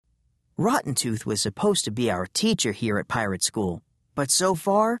Rotten Tooth was supposed to be our teacher here at pirate school, but so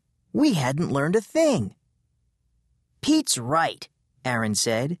far, we hadn't learned a thing. Pete's right, Aaron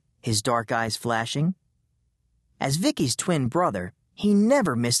said, his dark eyes flashing. As Vicky's twin brother, he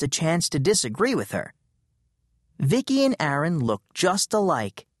never missed a chance to disagree with her. Vicky and Aaron look just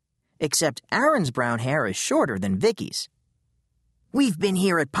alike, except Aaron's brown hair is shorter than Vicky's. We've been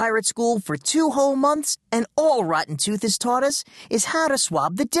here at pirate school for 2 whole months, and all Rotten Tooth has taught us is how to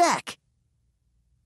swab the deck.